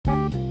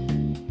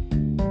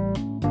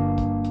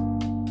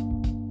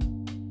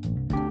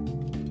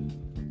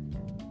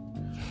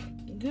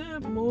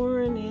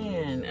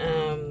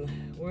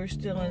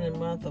still in the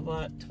month of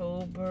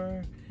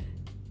October,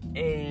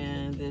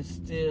 and it's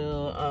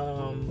still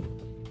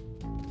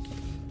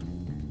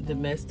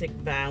Domestic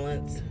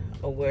Violence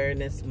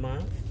Awareness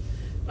Month.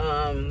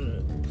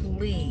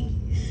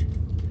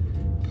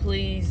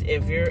 Please,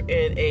 if you're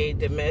in a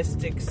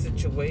domestic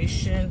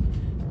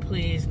situation,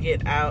 please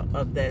get out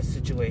of that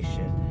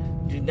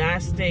situation. Do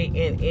not stay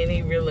in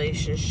any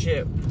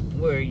relationship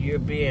where you're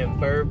being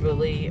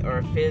verbally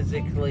or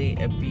physically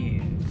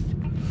abused.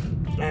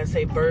 I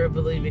say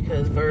verbally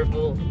because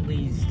verbal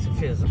leads to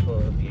physical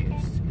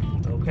abuse.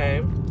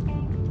 Okay?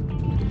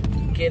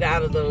 Get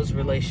out of those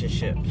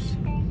relationships.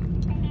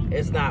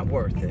 It's not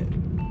worth it.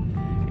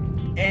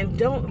 And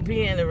don't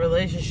be in a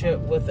relationship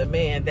with a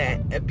man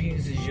that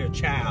abuses your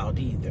child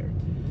either.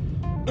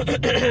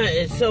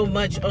 It's so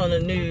much on the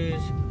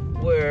news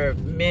where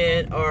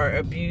men are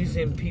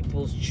abusing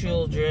people's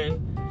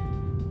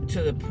children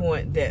to the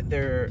point that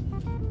they're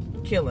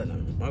killing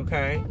them,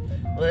 okay?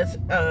 Let's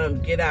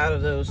get out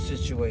of those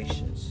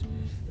situations.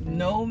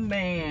 No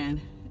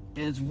man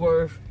is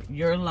worth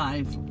your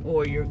life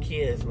or your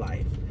kid's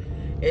life.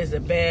 It's a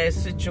bad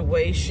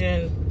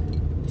situation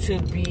to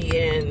be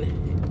in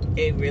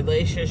a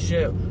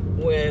relationship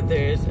where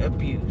there's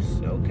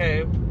abuse,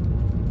 okay?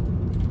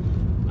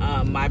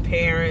 My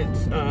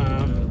parents,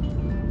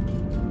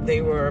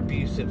 they were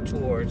abusive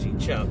towards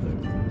each other,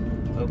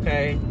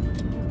 okay?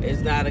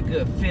 It's not a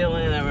good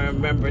feeling. I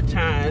remember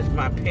times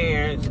my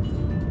parents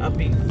would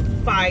be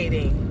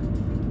fighting,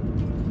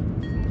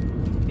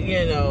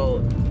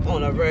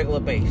 on a regular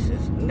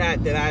basis.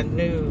 Not that I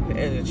knew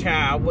as a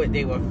child what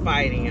they were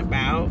fighting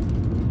about,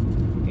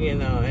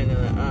 and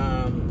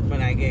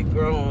when I get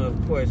grown,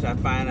 of course, I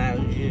find out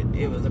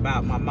it was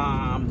about my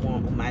mom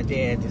wanting my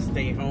dad to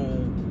stay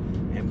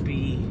home and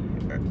be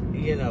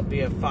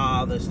a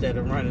father instead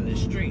of running the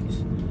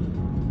streets.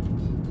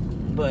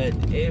 But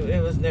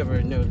it was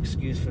never no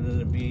excuse for them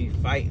to be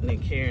fighting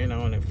and carrying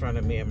on in front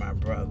of me and my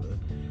brother.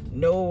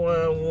 No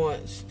one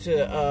wants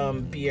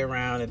to be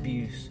around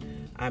abuse.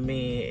 I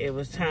mean, it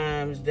was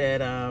times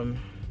that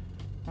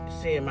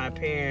seeing my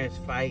parents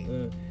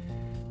fighting,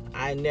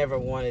 I never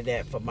wanted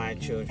that for my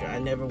children. I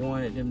never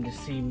wanted them to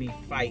see me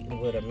fighting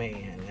with a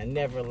man. I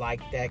never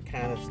liked that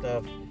kind of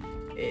stuff.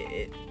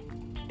 It's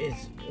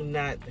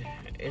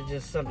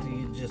just something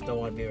you just don't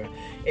want to be around.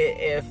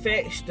 It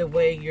affects the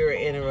way you're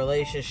in a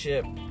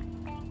relationship,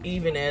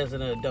 even as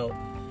an adult.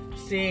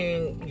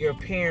 Seeing your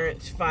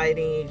parents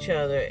fighting each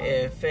other,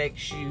 it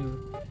affects you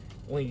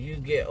when you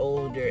get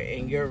older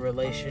in your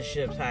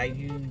relationships, how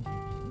you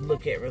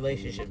look at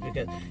relationships.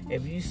 Because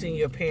if you see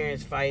your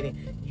parents fighting,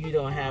 you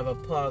don't have a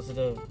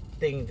positive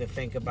thing to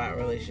think about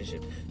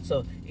relationships.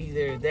 So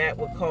either that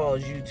would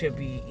cause you to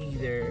be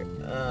either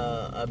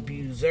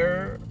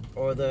abuser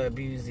or the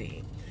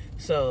abusee.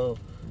 So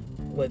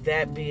with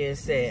that being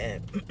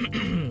said,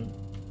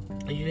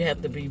 you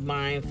have to be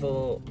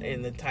mindful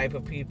in the type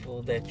of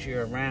people that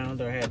you're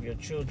around or have your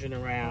children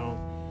around.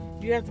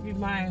 You have to be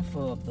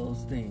mindful of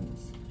those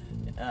things.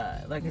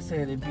 Like I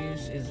said,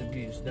 abuse is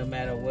abuse. No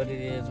matter what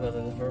it is, whether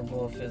it's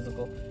verbal or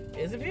physical,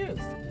 is abuse.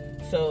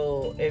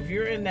 So if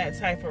you're in that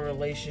type of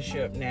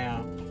relationship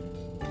now,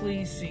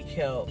 please seek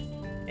help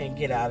and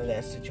get out of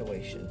that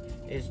situation.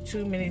 There's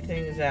too many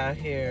things out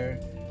here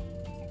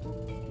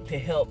to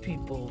help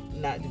people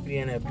not to be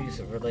in an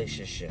abusive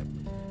relationship.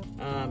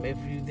 If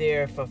you're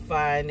there for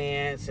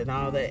finance and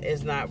all that,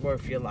 it's not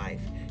worth your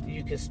life.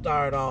 You can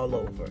start all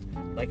over.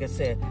 Like I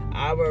said,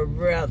 I would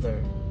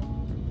rather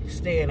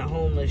stay in a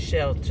homeless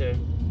shelter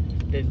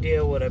than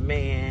deal with a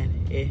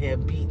man in here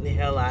beating the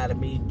hell out of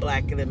me,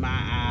 blackening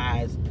my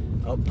eyes,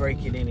 or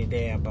breaking any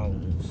damn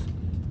bones.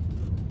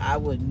 I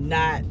would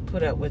not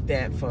put up with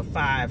that for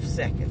 5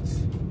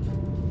 seconds.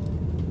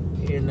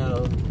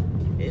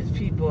 It's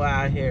people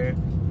out here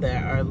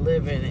that are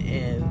living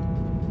in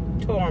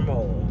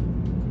turmoil.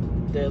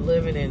 They're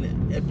living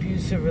in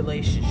abusive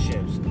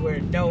relationships where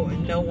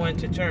no one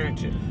to turn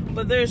to.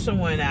 But there's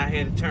someone out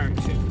here to turn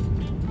to.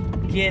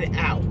 Get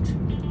out.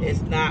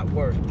 It's not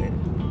worth it.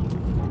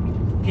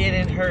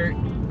 Getting hurt,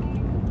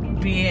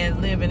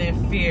 living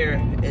in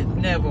fear is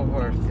never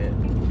worth it.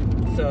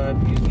 So if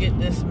you get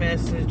this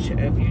message,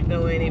 if you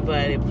know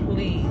anybody,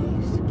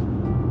 please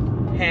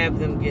have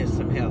them get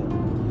some help.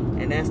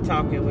 And that's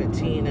Talking with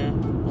Tina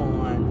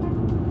on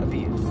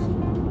abuse.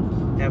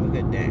 Have a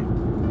good day.